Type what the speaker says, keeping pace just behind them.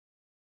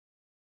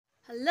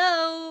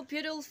Hello,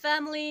 beautiful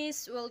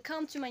families.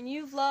 Welcome to my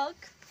new vlog.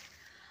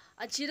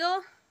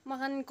 Ajiro,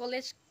 makan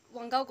college,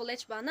 Wangkhao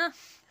college bana.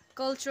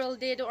 Cultural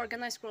day to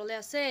organize krole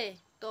ase.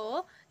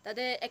 To,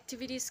 tade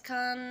activities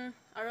can,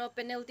 aro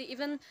penalty.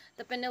 Even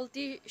the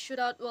penalty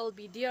shootout will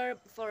be there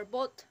for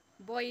both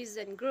boys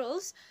and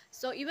girls.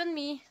 So even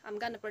me, I'm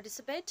gonna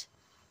participate.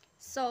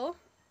 So,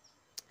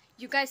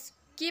 you guys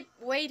keep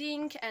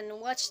waiting and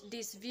watch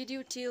this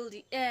video till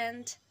the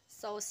end.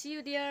 So see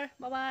you there.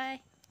 Bye bye.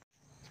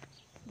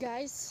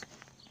 Guys,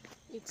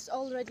 it's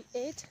already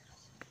 8.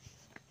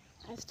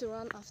 I have to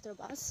run after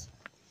bus,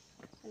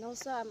 and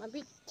also I'm a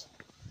bit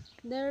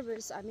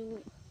nervous. I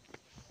mean,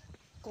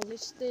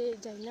 college day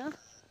Jaina,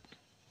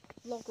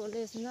 vlog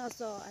college now,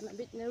 so I'm a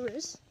bit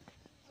nervous,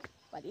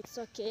 but it's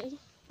okay.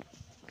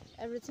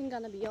 Everything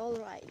gonna be all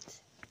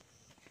right.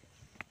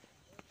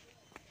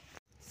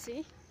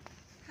 See?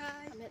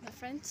 Hi. I met my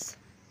friends.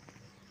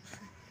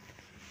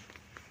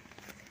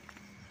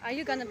 Are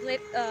you gonna play?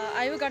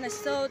 Are you gonna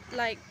shoot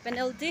like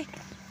penalty?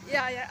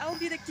 Yeah, I'll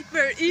be the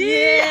keeper.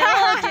 Yeah.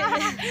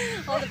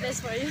 Okay. All the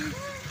best for you.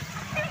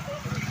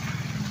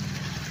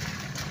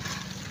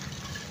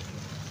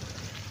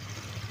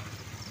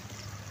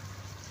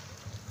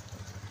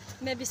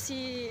 Maybe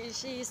she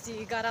is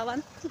the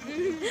Garawan.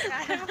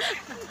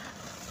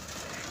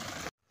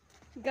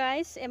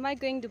 Guys, am I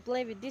going to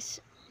play with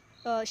this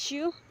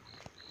shoe?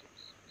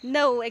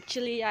 No,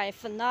 actually I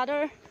have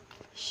another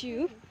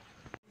shoe.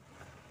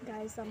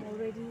 Guys, I'm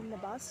already in the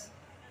bus.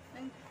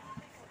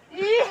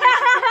 We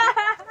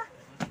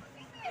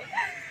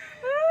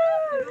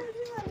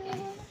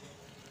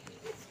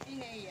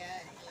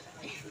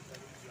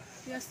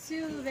are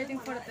still waiting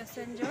for the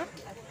passenger.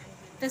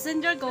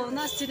 Passenger go,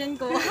 not student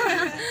go.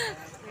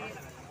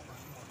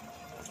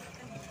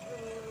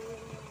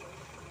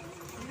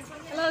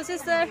 Hello,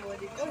 sister.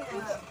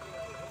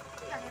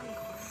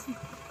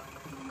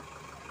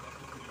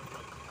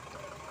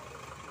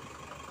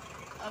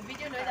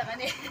 Video nói là anh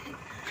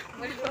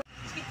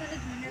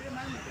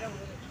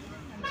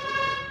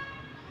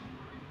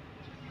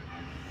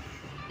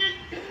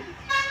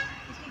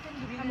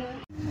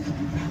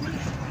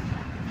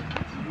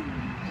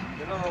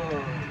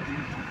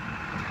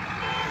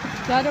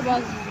The other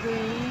bus is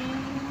going.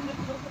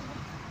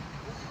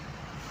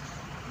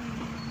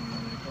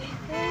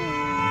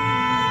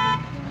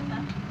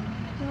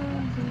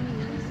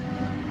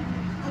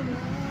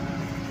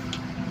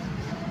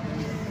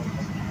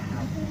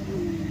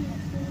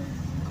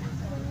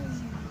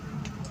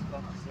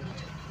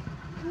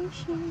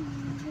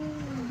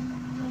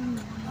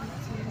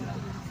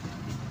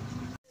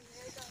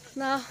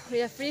 Now we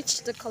have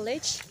reached the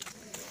college.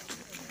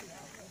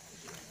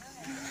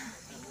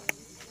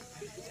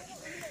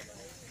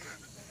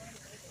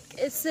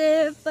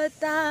 कैसे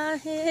पता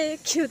है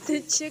क्यों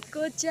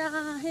तुझको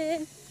चाहे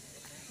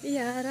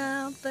यारा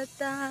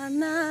पता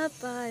ना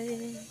पाए.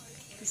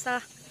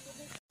 Bisa.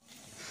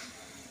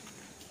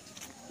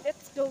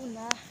 Let's go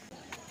na.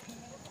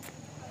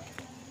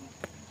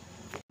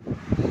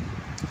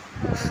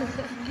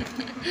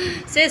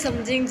 Say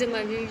something to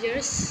my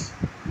viewers.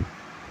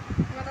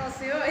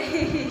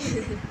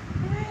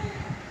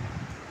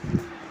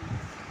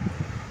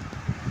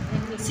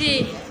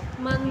 See,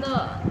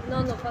 Manda,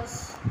 none of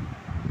us.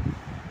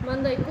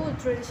 Manda iku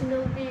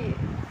traditional be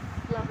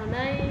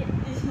lakanay.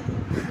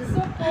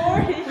 So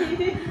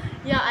boring.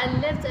 Yeah, I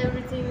left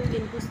everything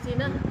in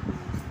Pustina.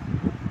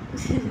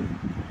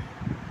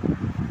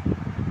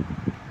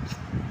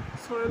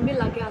 Sormi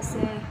lagi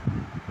ase.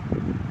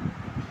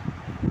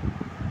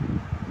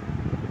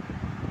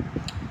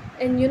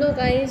 And you know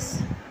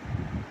guys,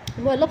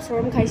 I love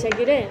sorum khaisa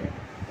gire.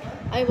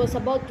 I was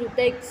about to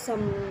take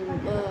some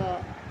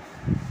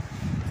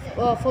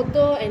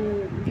photo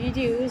and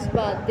videos,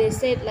 but they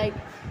said like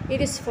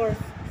it is for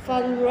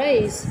fun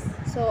race.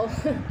 So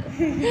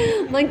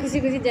man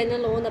kusi jana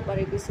lo na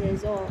pare kusi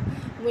so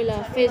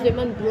mula face be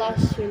man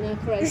blush na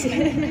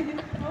crazy.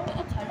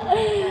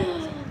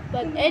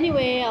 But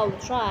anyway, I'll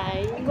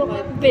try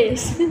my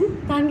best.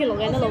 Tangi lo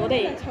na lo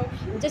dei.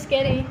 Just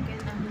kidding.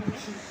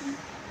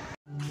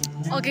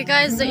 Okay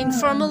guys, the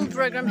informal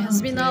program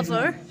has been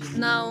over.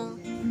 Now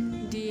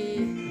the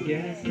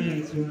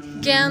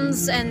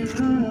games and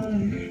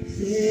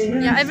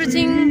yeah,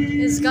 everything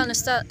is gonna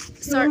start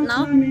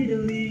now.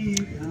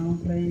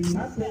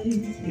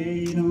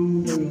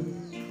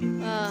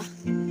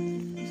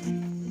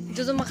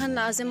 Jojo makan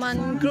la ase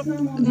man group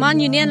man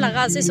union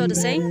laga ase so to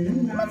say.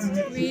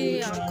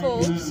 We are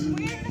called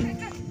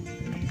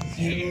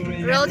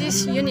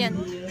Relatives Union.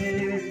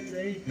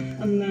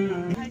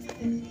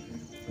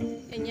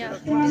 And yeah,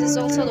 this is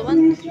also the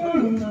one.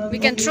 We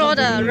can throw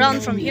the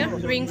round from here,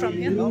 ring from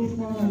here.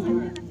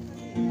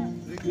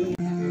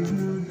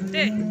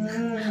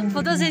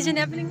 Photo session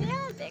happening.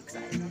 Yeah, big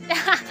excited.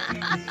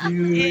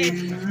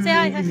 Say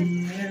hi, hi.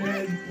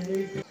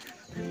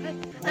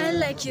 I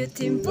like you,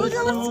 Timples.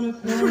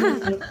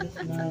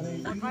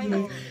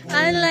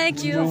 I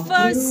like you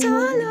for so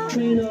long.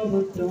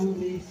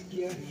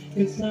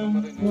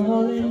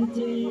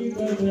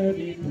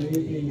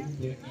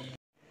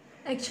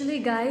 Actually,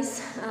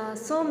 guys,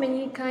 so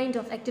many kind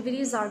of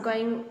activities are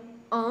going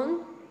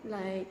on.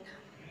 Like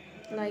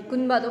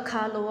kunba do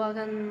kha lowa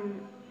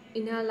kan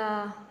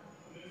inala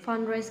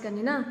fundraise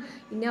kanina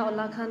ina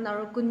ola khan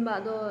aro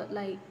kunba do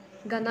like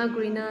gana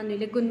grina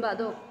nile kunba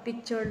do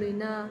picture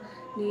luina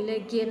nile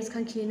games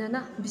khan khina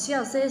na bisi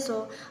ase.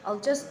 So I'll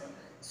just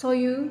show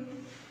you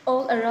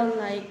all around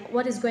like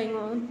what is going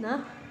on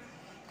na.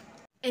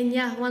 And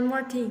yeah, one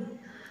more thing.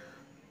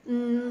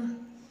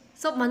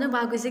 So manu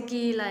bago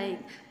ki like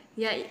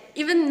yeah,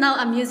 even now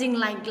I'm using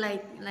like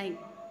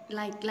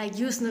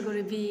use na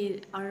gonna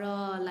be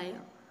or like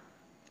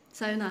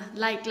so na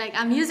like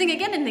I'm using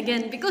again and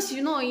again because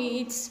you know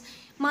it's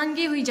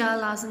mange hui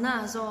jala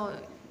na, so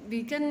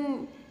we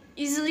can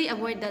easily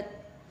avoid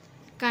that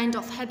kind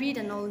of habit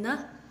and all na.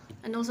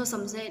 And also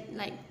some said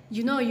like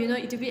it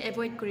will be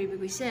avoid kuri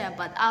we say,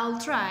 but I'll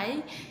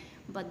try.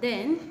 But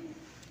then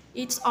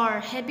it's our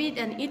habit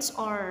and it's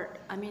our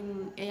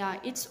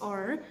it's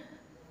our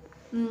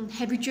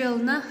habitual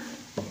na,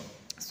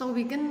 so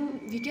we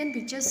can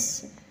be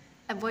just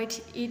avoid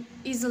it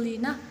easily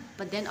na.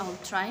 But then I'll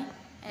try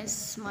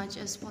as much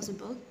as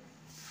possible.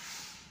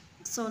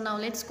 So now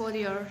let's go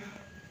there.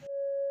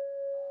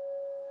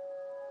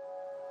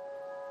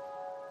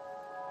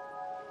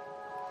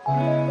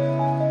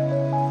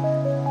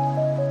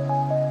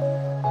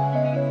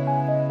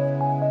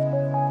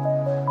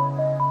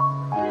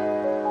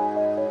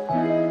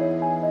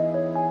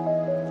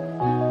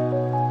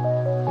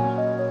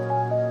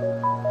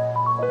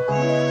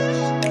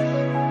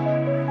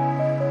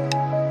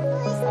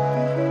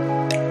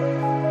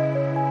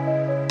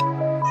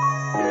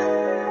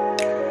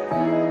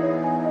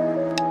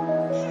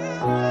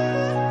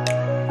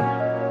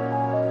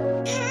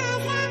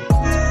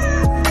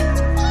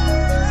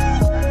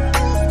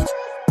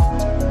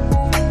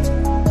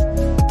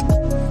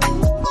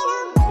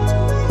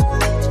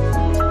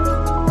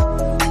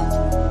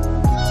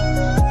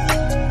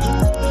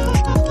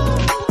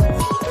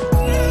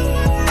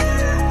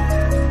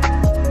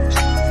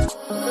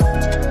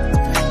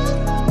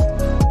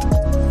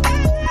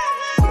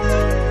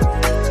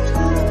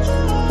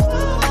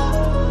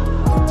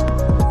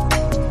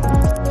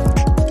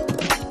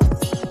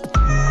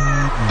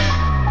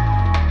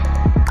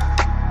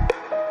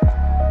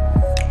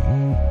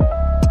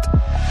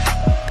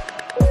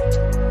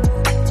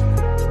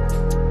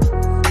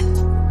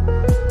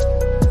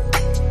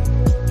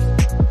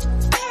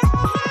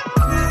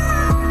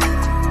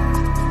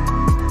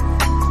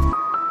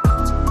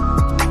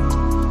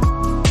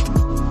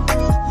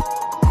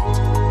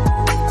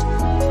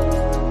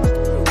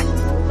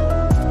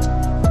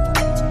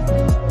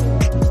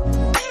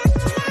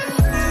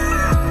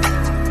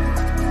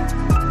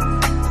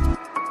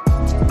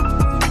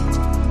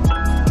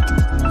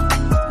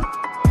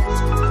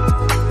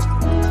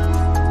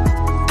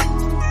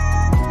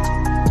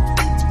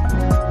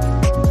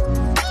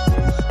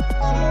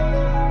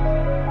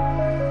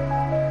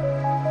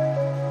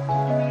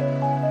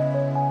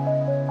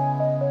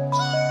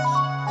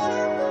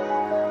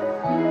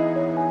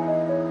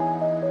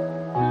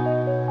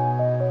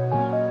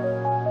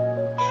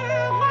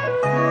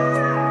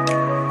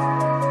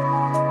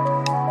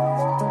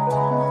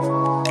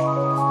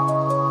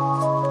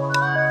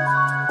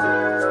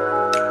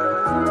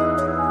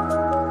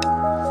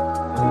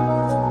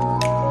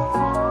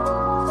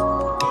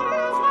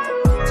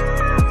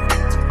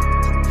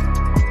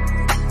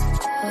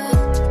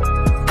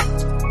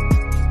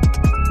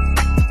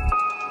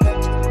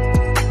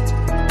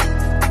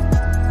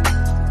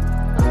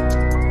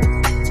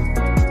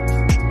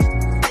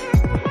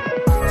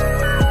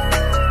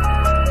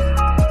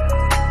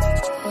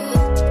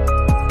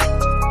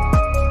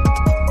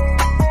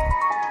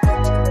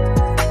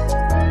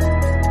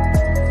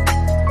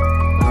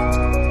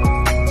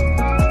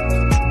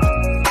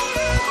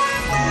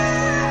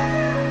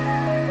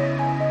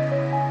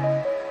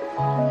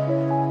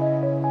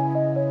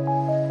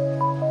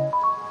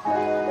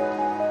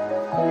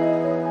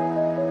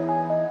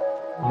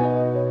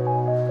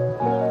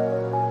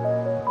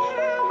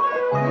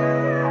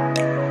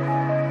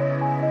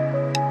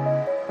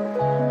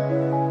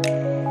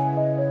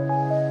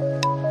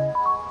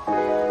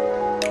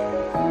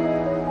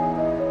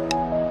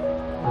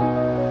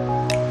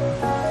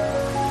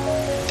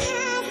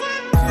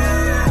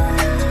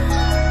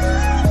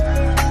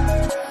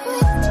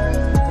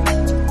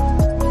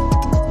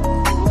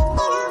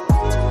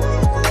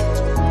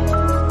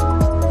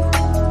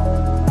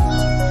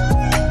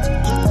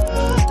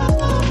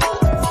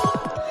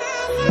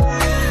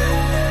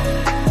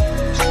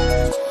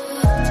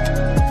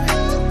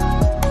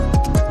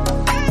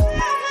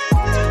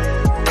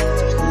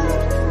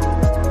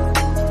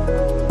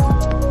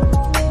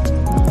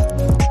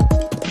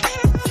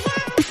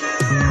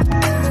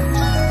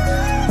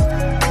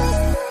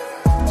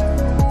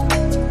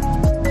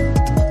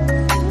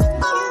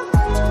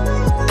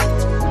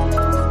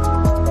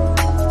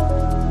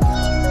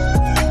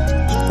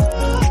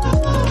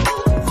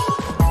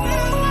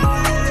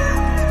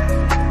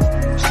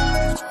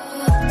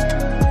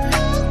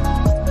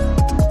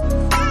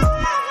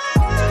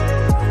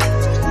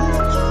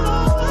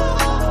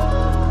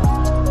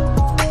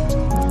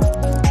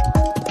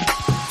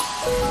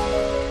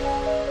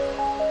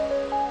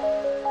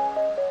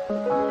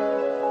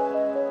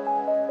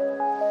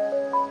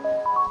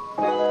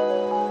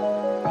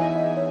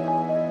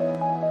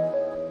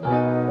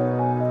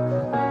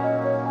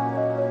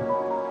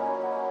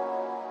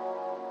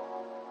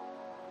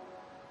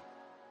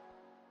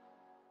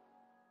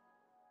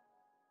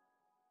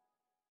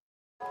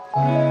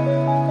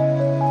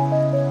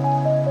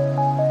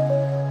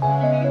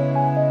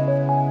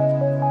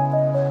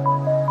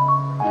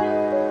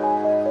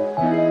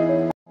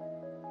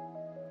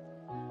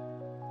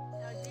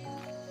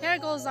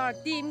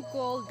 team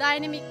called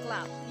Dynamic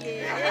Club.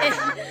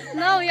 Yeah.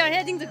 Now we are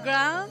heading to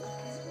ground.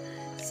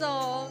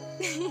 So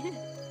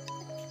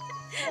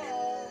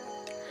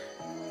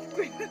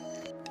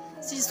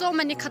see, so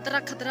many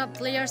khatra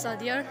players are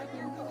there.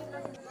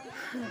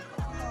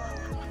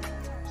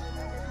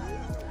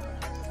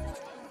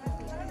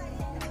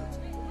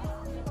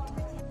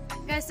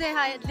 Guys, say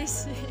hi at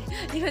least,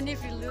 even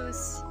if you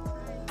lose.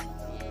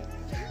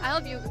 I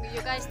hope you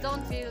guys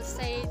don't feel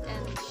sad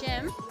and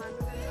shame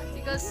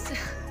because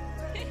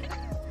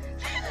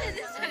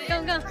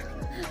come.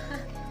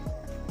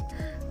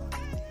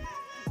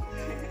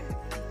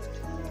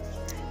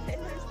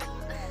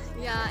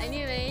 Yeah.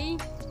 Anyway,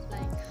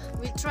 like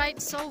we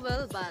tried so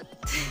well, but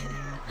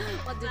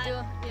what to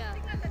do? Yeah.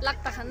 Luck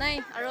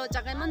takanay. Aro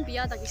jagan man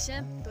biya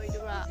takisem. To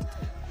idura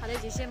hale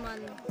jise man.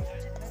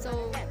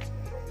 So.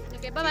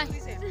 Okay, bye-bye.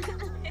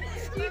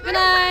 Good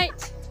night.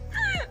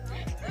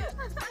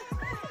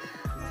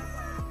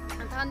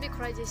 And can't be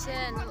cry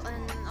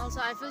and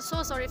also I feel so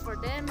sorry for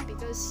them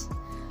because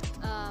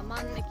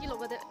man eki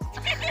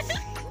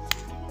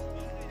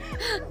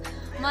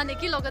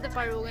logate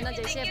paru na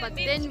jaise, but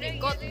then we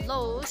got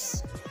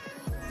lost.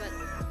 But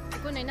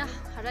kunai na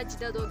hara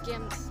jida do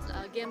games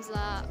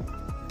la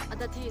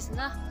adati is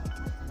na.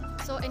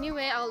 So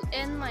anyway, I'll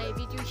end my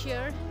video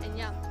here, and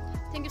yeah,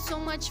 thank you so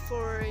much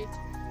for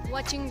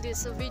watching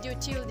this video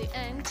till the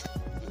end,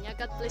 and yeah,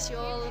 God bless you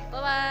all.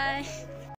 Bye bye.